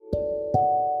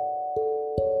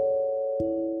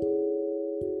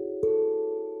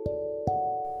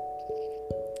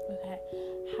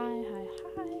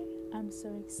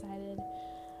excited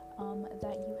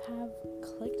that you have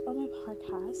clicked on my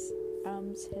podcast.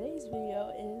 Today's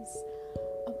video is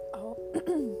about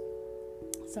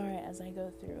sorry as I go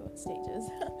through stages,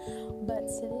 but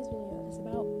today's video is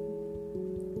about,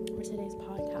 or today's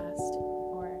podcast,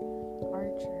 or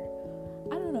Archer.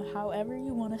 I don't know, however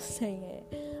you want to say it.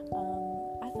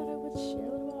 I thought I would share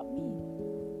a little about me,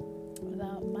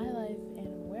 about my life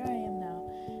and where I am now,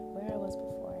 where I was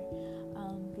before.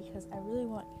 Because I really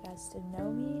want you guys to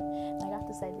know me. And I got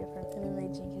this idea from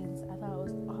MMA Jenkins. I thought it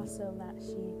was awesome that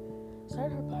she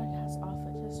started her podcast off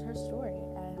with just her story,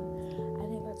 and I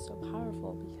think that's so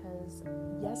powerful because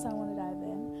yes, I want to dive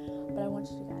in, but I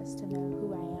want you guys to know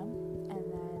who I am, and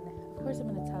then of course I'm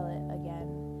going to tell it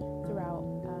again throughout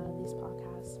these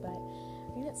podcasts, but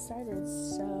we get started.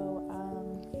 So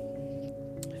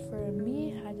for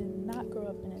me, I did not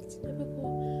grow up in a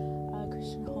typical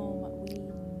Christian home. We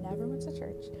never went to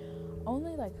church,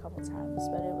 only like a couple times,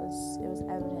 but it was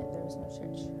evident there was no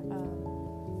church.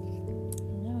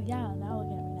 Now look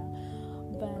at me now.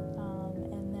 But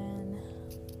and then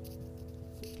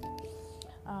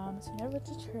so I never went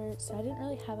to church, so I didn't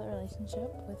really have a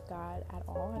relationship with God at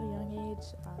all at a young age.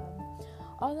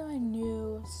 Although I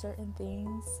knew certain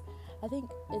things. I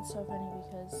think it's so funny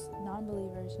because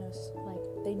non-believers know, like,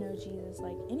 they know Jesus,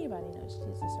 like anybody knows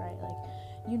Jesus, right? Like,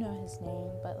 you know his name,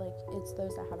 but like it's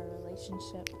those that have a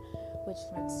relationship which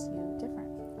makes you different,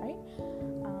 right?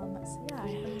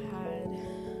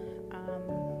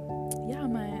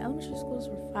 My elementary schools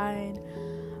were fine.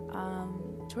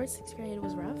 Towards 6th grade it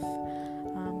was rough.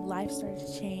 Life started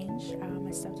to change.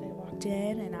 My stepdad walked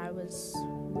in and I was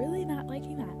really not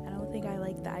liking that. I don't think I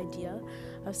liked the idea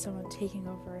of someone taking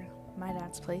over my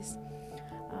dad's place.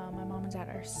 My mom and dad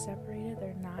are separated.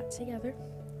 They're not together.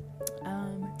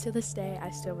 To this day, I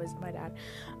still visit my dad.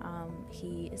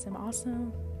 He is an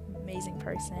awesome, amazing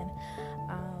person.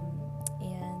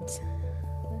 And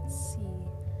let's see.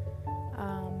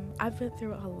 I've been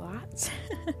through a lot.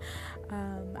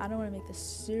 I don't want to make this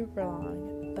super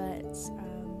long, but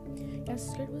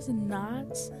yes, grade was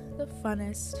not the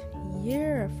funnest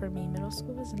year for me. Middle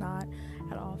school was not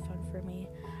at all fun for me.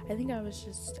 I think I was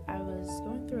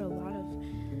going through a lot of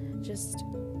just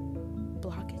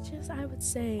blockages, I would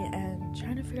say, and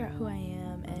trying to figure out who I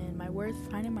am and my worth,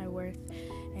 finding my worth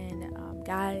in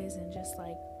guys and just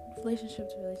like relationship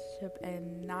to relationship,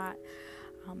 and not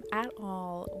at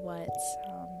all what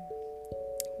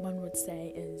one would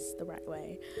say is the right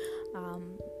way.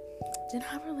 Didn't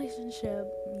have a relationship.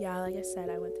 Yeah, like I said,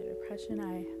 I went through depression.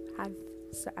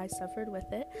 I suffered with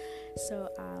it. So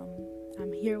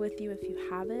I'm here with you if you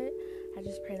have it. I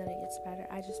just pray that it gets better.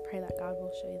 I just pray that God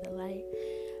will show you the light.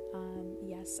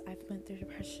 Yes, I've went through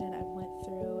depression. I went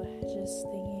through just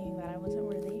thinking that I wasn't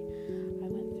worthy. I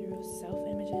went through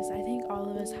self-images. I think all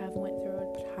of us have went through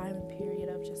a time and period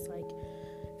of just like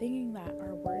thinking that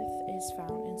our worth is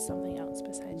found in something else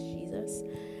besides Jesus.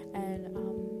 And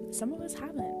some of us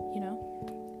haven't,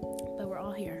 but we're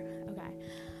all here. Okay.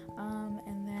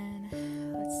 And then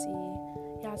let's see.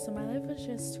 Yeah, so my life was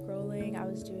just scrolling. I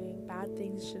was doing bad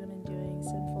things, shouldn't have been doing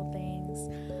sinful things,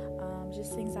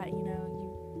 just things that you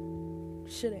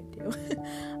shouldn't do.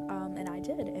 And I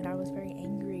did, and I was very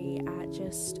angry at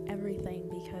just everything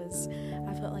because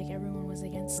I felt like everyone was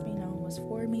against me, no one was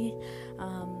for me.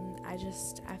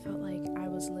 I felt like I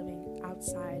was living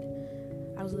outside.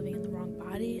 I was living in the wrong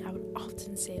body. I would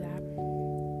often say that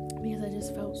because I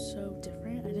just felt so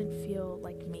different. I didn't feel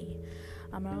like me.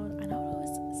 I don't always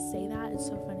say that. It's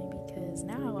so funny because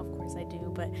now, of course, I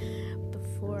do, but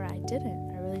before I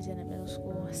didn't. I really didn't. Middle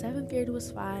school, 7th grade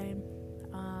was fine.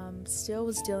 Still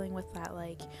was dealing with that,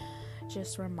 like,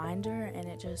 just reminder, and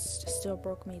it just still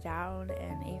broke me down.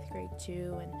 And 8th grade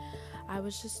too, and I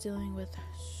was just dealing with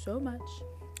so much.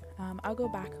 I'll go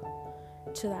back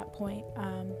to that point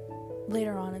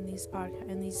later on in these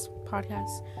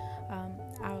podcasts.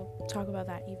 I'll talk about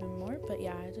that even more. But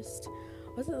yeah, I just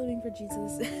wasn't living for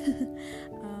Jesus.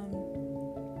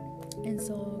 And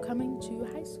so coming to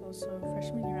high school, so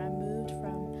freshman year, I moved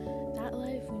from that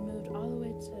life. We moved all the way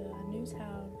to a new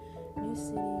town, new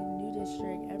city, new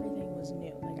district. Everything was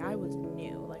new. Like, I was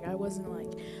new. Like, I wasn't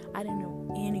like, I didn't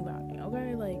know anybody,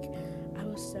 okay? Like, I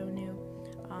was so new.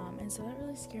 And so that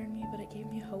really scared me, but it gave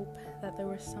me hope that there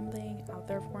was something out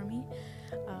there for me,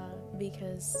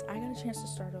 because I got a chance to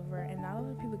start over, and not a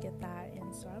lot of people get that,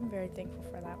 and so I'm very thankful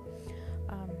for that.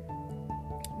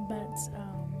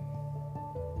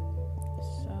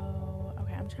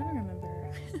 Okay, I'm trying to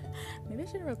remember. Maybe I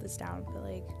should have wrote this down, but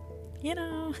like, and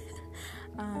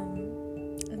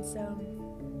so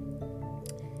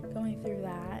going through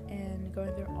that and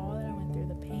going through all that I went through,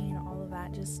 the pain, all of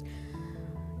that, just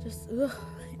just ugh.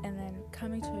 And then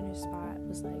coming to a new spot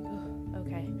was like, ugh,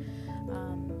 okay.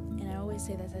 And I always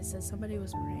say that, I said somebody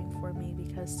was praying for me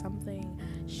because something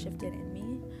shifted in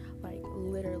me, like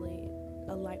literally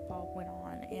a light bulb went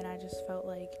on, and I just felt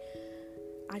like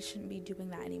I shouldn't be doing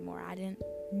that anymore. I didn't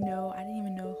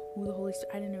even know who the Holy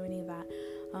Spirit, I didn't know any of that.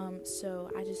 So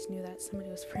I just knew that somebody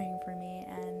was praying for me,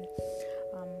 and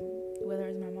whether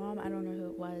it was my mom, I don't know who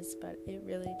it was, but it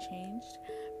really changed.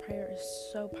 Prayer is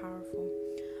so powerful.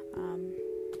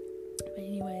 But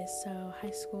anyway, so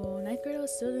high school, 9th grade, I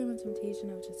was still doing the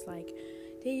temptation of just like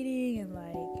dating and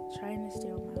like trying to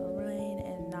stay on my lane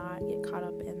and not get caught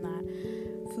up in that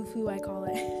foo-foo, I call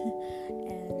it,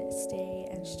 and stay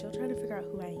and still trying to figure out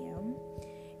who I am,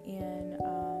 and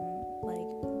like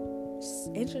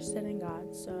interested in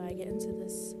God. So I get into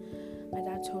this, my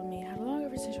dad told me, I had a long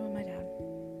conversation with my dad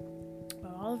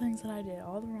about all the things that I did,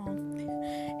 all the wrong.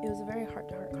 It was a very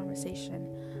heart-to-heart conversation,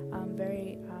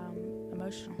 very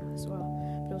emotional as well,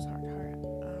 but it was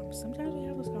heart-to-heart. Sometimes we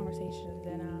have those conversations,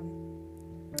 and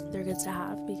they're good to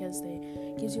have because they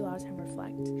gives you a lot of time to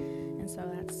reflect, and so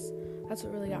that's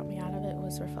what really got me out of it,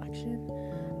 was reflection,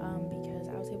 because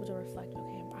I was able to reflect,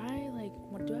 okay,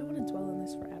 do I want to dwell in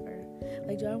this forever?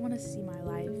 Like, do I want to see my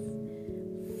life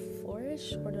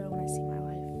flourish, or do I want to see my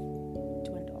life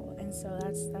dwindle? And so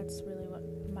that's really what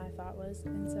my thought was.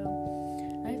 And so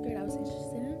 9th grade, I was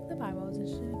interested in the Bible, I was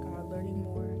interested in God, learning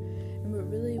more, and it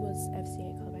really was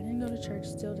FCA club. I didn't go to church,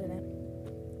 still didn't,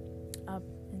 up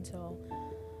until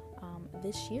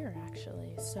this year,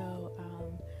 actually. So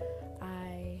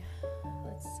I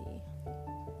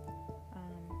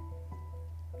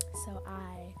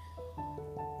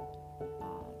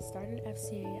started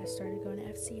FCA. I started going to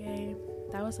FCA.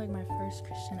 That was like my first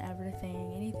Christian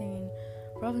everything, anything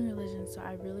involving religion. So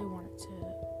I really wanted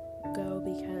to go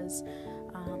because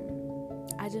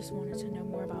I just wanted to know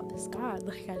more about this God.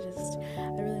 Like I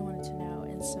really wanted to know,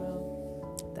 and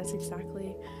so that's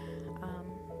exactly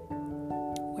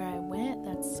where I went.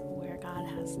 That's where God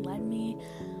has led me,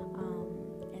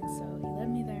 and so He led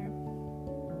me there.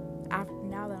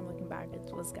 Now that I'm looking back, it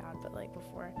was God, but like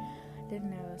before, I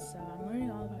didn't know. So I'm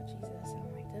learning all about Jesus, and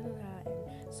I'm like da-da-da,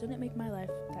 and so I didn't make my life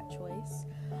that choice.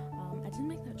 I didn't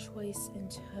make that choice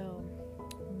until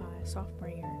my sophomore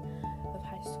year of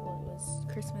high school. It was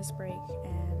Christmas break,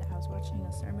 and I was watching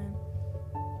a sermon,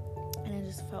 and I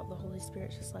just felt the Holy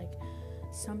Spirit, just like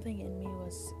something in me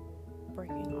was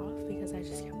breaking off, because I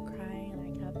just kept crying, and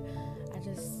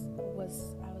I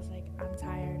was like, I'm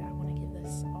tired, I want to give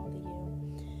this all to you.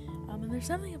 And there's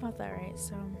something about that, right?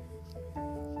 So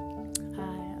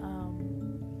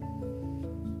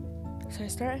I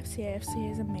start FCA.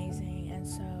 FCA is amazing, and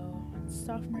so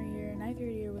sophomore year, 9th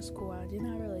grade year was cool. I didn't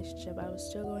have a relationship. I was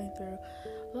still going through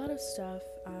a lot of stuff,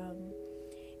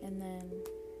 and then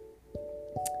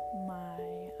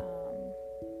my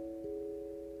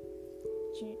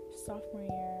sophomore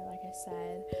year, like I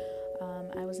said,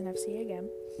 I was in FCA again,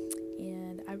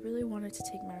 and I really wanted to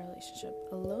take my relationship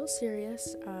a little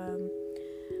serious,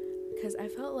 because I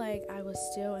felt like I was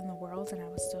still in the world and I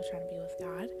was still trying to be with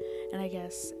God, and I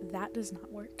guess that does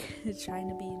not work. Trying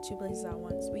to be in two places at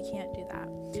once, we can't do that.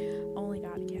 Only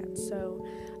God can. So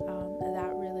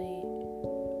God really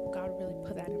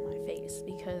put that in my face,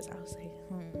 because I was like,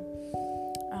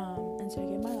 and so I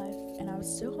gave my life, and I was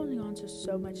still holding on to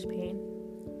so much pain,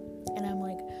 and I'm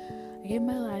like, I gave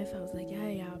my life, I was like,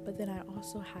 yeah, but then I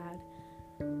also had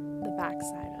the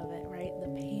backside of it, right? The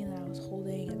pain that I was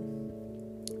holding,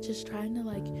 and just trying to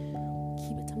like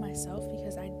keep it to myself,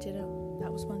 because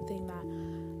that was one thing that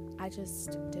I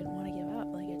just didn't want to give up.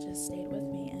 Like, it just stayed with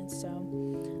me, and so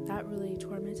that really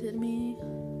tormented me,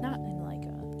 not in like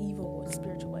a evil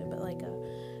spiritual way, but like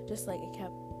just like it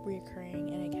kept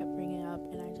reoccurring, and it kept bringing up,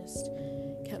 and I just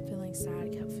kept feeling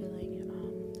sad, kept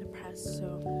feeling depressed.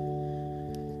 So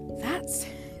that's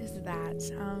that.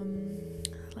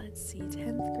 Let's see,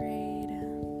 10th grade.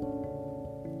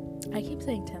 I keep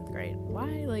saying 10th grade.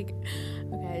 Why? Like,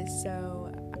 okay,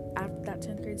 so after that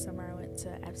 10th grade summer, I went to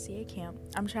FCA camp.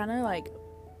 I'm trying to like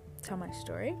tell my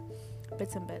story,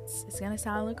 bits and bits. It's gonna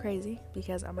sound a little crazy,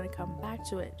 because I'm gonna come back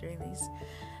to it during these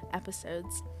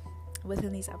episodes,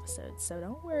 within these episodes. So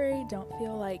don't worry, don't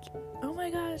feel like, oh my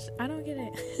gosh, I don't get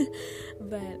it.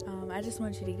 But I just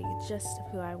want you to get a gist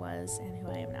of who I was and who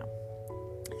I am now.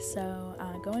 So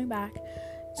going back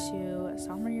to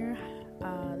sophomore year,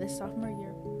 this sophomore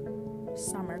year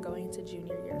summer, going into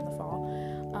junior year in the fall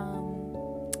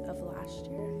of last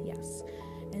year, yes.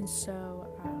 And so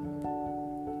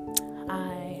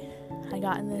I had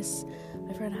gotten this,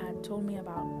 my friend had told me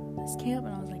about this camp,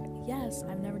 and I was like, yes,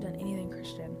 I've never done anything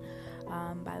Christian.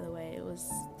 By the way,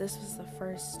 this was the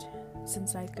first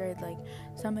since 9th grade, like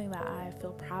something that I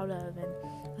feel proud of. And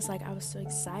it's like I was so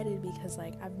excited because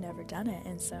like I've never done it.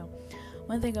 And so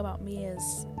one thing about me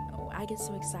is I get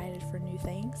so excited for new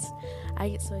things. I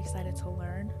get so excited to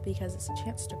learn because it's a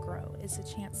chance to grow. It's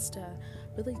a chance to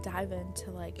really dive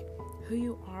into like who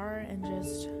you are and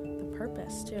just the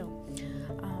purpose too.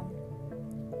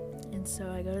 And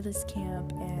so I go to this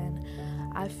camp and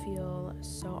I feel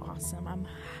so awesome. I'm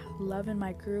loving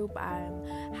my group. I'm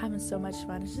having so much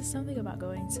fun. It's just something about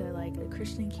going to like a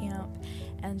Christian camp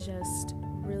and just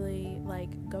really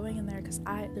like going in there, because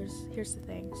here's the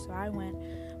thing. So I went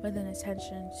with an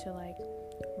intention to like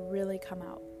really come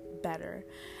out better,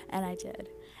 and I did.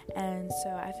 And so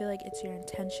I feel like it's your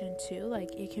intention too.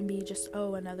 Like it can be just,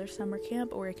 oh, another summer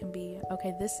camp, or it can be,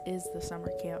 okay, this is the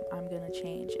summer camp, I'm gonna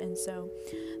change. And so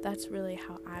that's really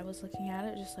how I was looking at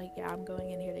it, just like, yeah, I'm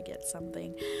going in here to get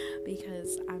something,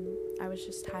 because I was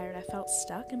just tired. I felt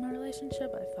stuck in my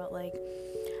relationship. I felt like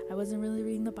I wasn't really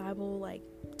reading the Bible like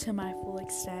to my full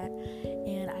extent,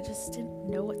 and I just didn't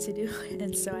know what to do.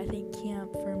 And so I think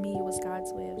camp for me was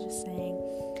God's way of just saying,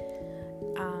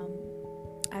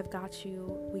 I've got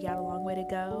you, we got a long way to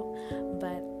go,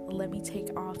 but let me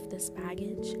take off this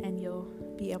baggage and you'll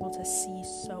be able to see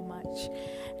so much.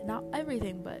 Not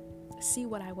everything, but see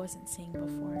what I wasn't seeing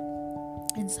before.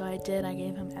 And so I did. I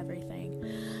gave him everything.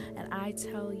 And I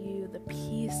tell you, the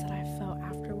peace that I felt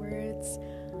afterwards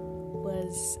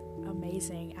was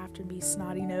amazing. After me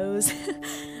snotty nose,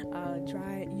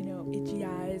 dry, itchy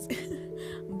eyes.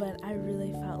 But I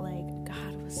really felt like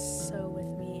God was so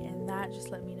with me, and that just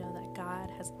let me know that God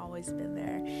has always been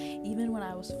there. Even when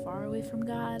I was far away from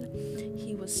God,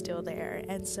 he was still there.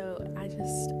 And so I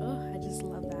just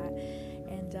love that.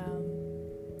 And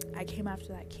I came after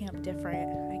that camp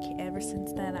different. Ever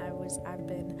since then, I've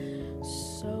been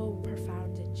so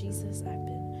profound in Jesus. I've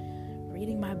been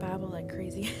reading my Bible like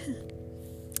crazy,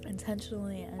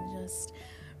 intentionally, and just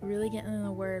really getting in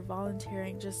the Word,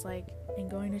 volunteering, just like, and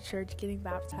going to church, getting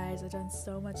baptized. I've done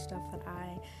so much stuff that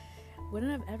I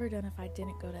wouldn't have ever done if I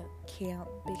didn't go to camp,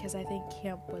 because I think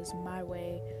camp was my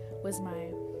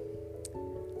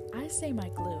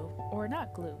glue, or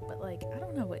not glue, but like, I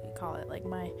don't know what you call it, like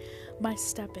my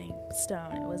stepping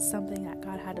stone. It was something that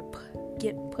God had to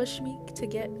push me to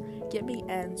get me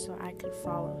in so I could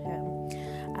follow him.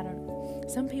 I don't know.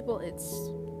 Some people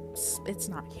it's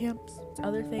not camps, it's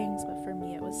other things, but for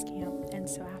me it was camp. And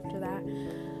so after that,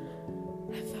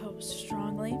 I felt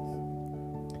strongly.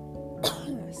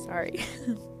 Sorry.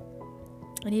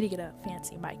 I need to get a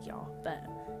fancy mic, y'all, but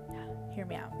yeah, hear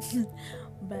me out.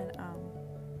 But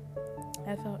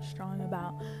I felt strong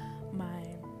about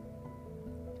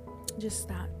just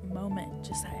that moment,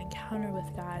 just that encounter with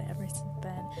God. Ever since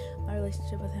then, my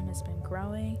relationship with him has been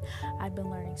growing. I've been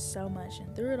learning so much,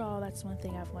 and through it all, that's one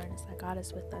thing I've learned, is that God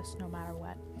is with us no matter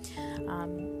what.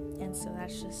 And so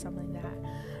that's just something that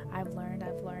I've learned.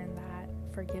 I've learned that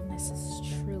forgiveness is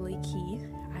truly key.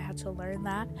 I had to learn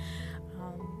that,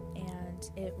 and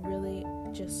it really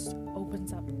just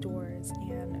opens up doors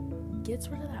and gets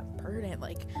rid of that burden.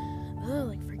 Like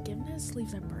forgiveness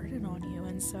leaves a burden on you,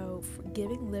 and so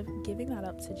giving that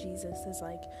up to Jesus is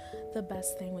like the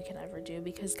best thing we can ever do,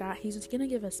 because God, he's gonna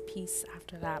give us peace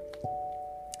after that.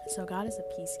 So God is a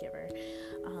peace giver,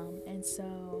 and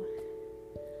so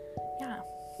yeah.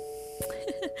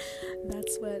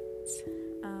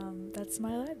 That's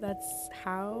my life. That's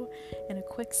how, in a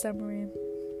quick summary,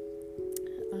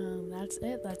 that's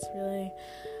it. That's really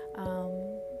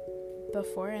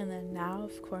before and then now.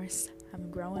 Of course, I'm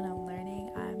growing, I'm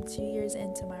learning. I'm 2 years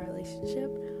into my relationship.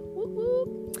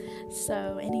 Woo-woo.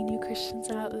 So any new Christians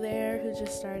out there who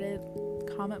just started,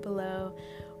 comment below,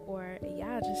 or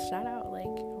just shout out, like,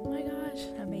 oh my gosh,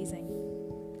 amazing.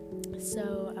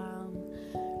 So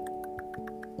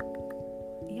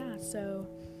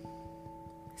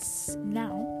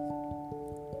now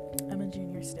I'm a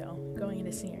junior still, going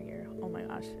into senior year. Oh my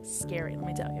gosh, it's scary, let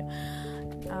me tell you.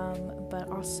 But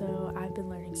also I've been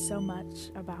learning so much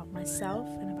about myself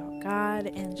and about God,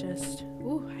 and just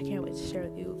I can't wait to share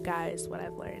with you guys what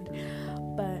I've learned.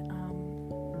 But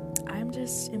I'm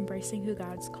just embracing who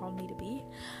God's called me to be,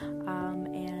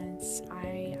 and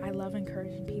I love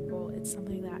encouraging people. It's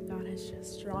something that God has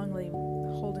just strongly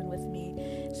holding with me,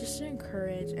 just to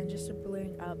encourage and just to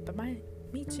bring up, but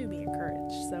me too be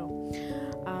encouraged. So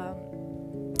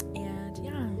and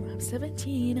yeah, I'm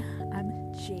 17. I'm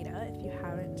Jada,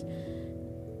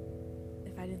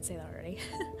 if I didn't say that already.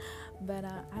 But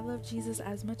I love Jesus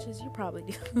as much as you probably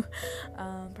do.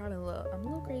 I'm a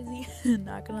little crazy,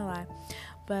 not gonna lie.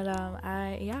 But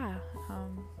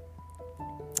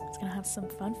It's gonna have some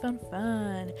fun.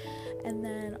 And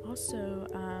then also,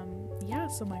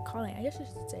 so my calling, I guess I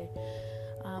should say,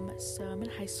 so I'm in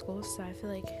high school, so I feel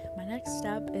like my next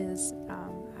step is,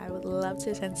 I would love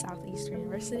to attend Southeastern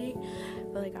University. I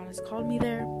feel like God has called me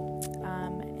there,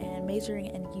 and majoring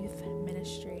in youth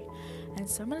ministry. And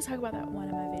so I'm going to talk about that one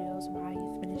of my videos, why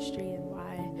youth ministry, and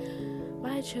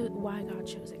why God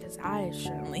chose it, because I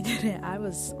certainly didn't. I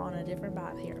was on a different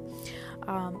path here.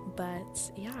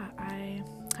 But yeah, I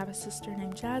have a sister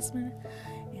named Jasmine,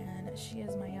 and she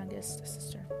is my youngest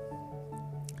sister.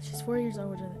 She's 4 years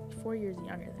younger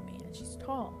than me, and she's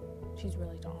tall. She's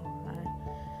really tall.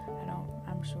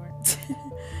 I'm short.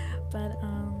 But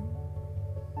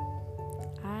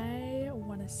I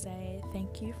want to say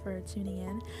thank you for tuning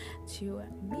in to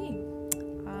me.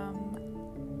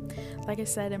 Like I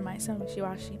said, it might sound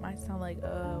wishy-washy, it might sound like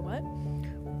what,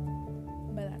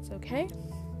 but that's okay.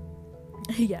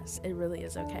 Yes, it really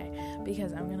is okay,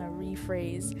 because I'm gonna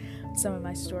rephrase some of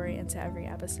my story into every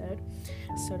episode,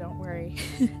 so don't worry.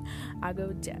 I'll go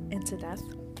into depth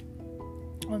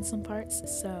on some parts.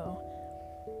 So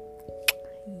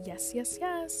yes.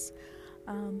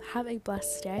 Have a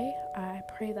blessed day. I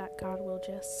pray that God will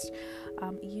just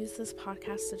use this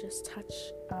podcast to just touch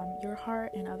your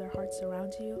heart and other hearts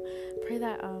around you. Pray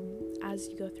that as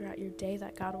you go throughout your day,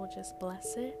 that God will just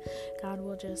bless it. God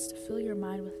will just fill your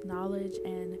mind with knowledge,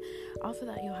 and off of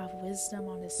that you'll have wisdom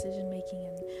on decision making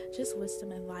and just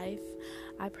wisdom in life.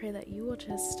 I pray that you will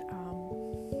just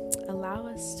allow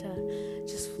us to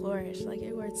just flourish. Like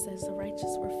your word says, the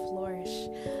righteous will flourish.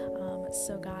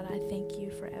 So God, I thank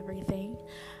you for everything.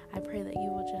 I pray that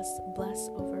you will just bless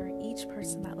over each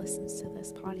person that listens to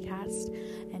this podcast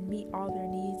and meet all their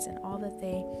needs and all that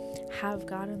they have,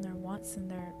 God, in their wants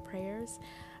and their prayers.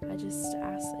 I just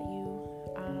ask that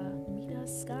you meet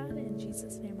us, God. In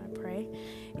Jesus' name I pray.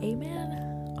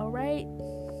 Amen. All right.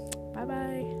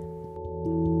 Bye-bye.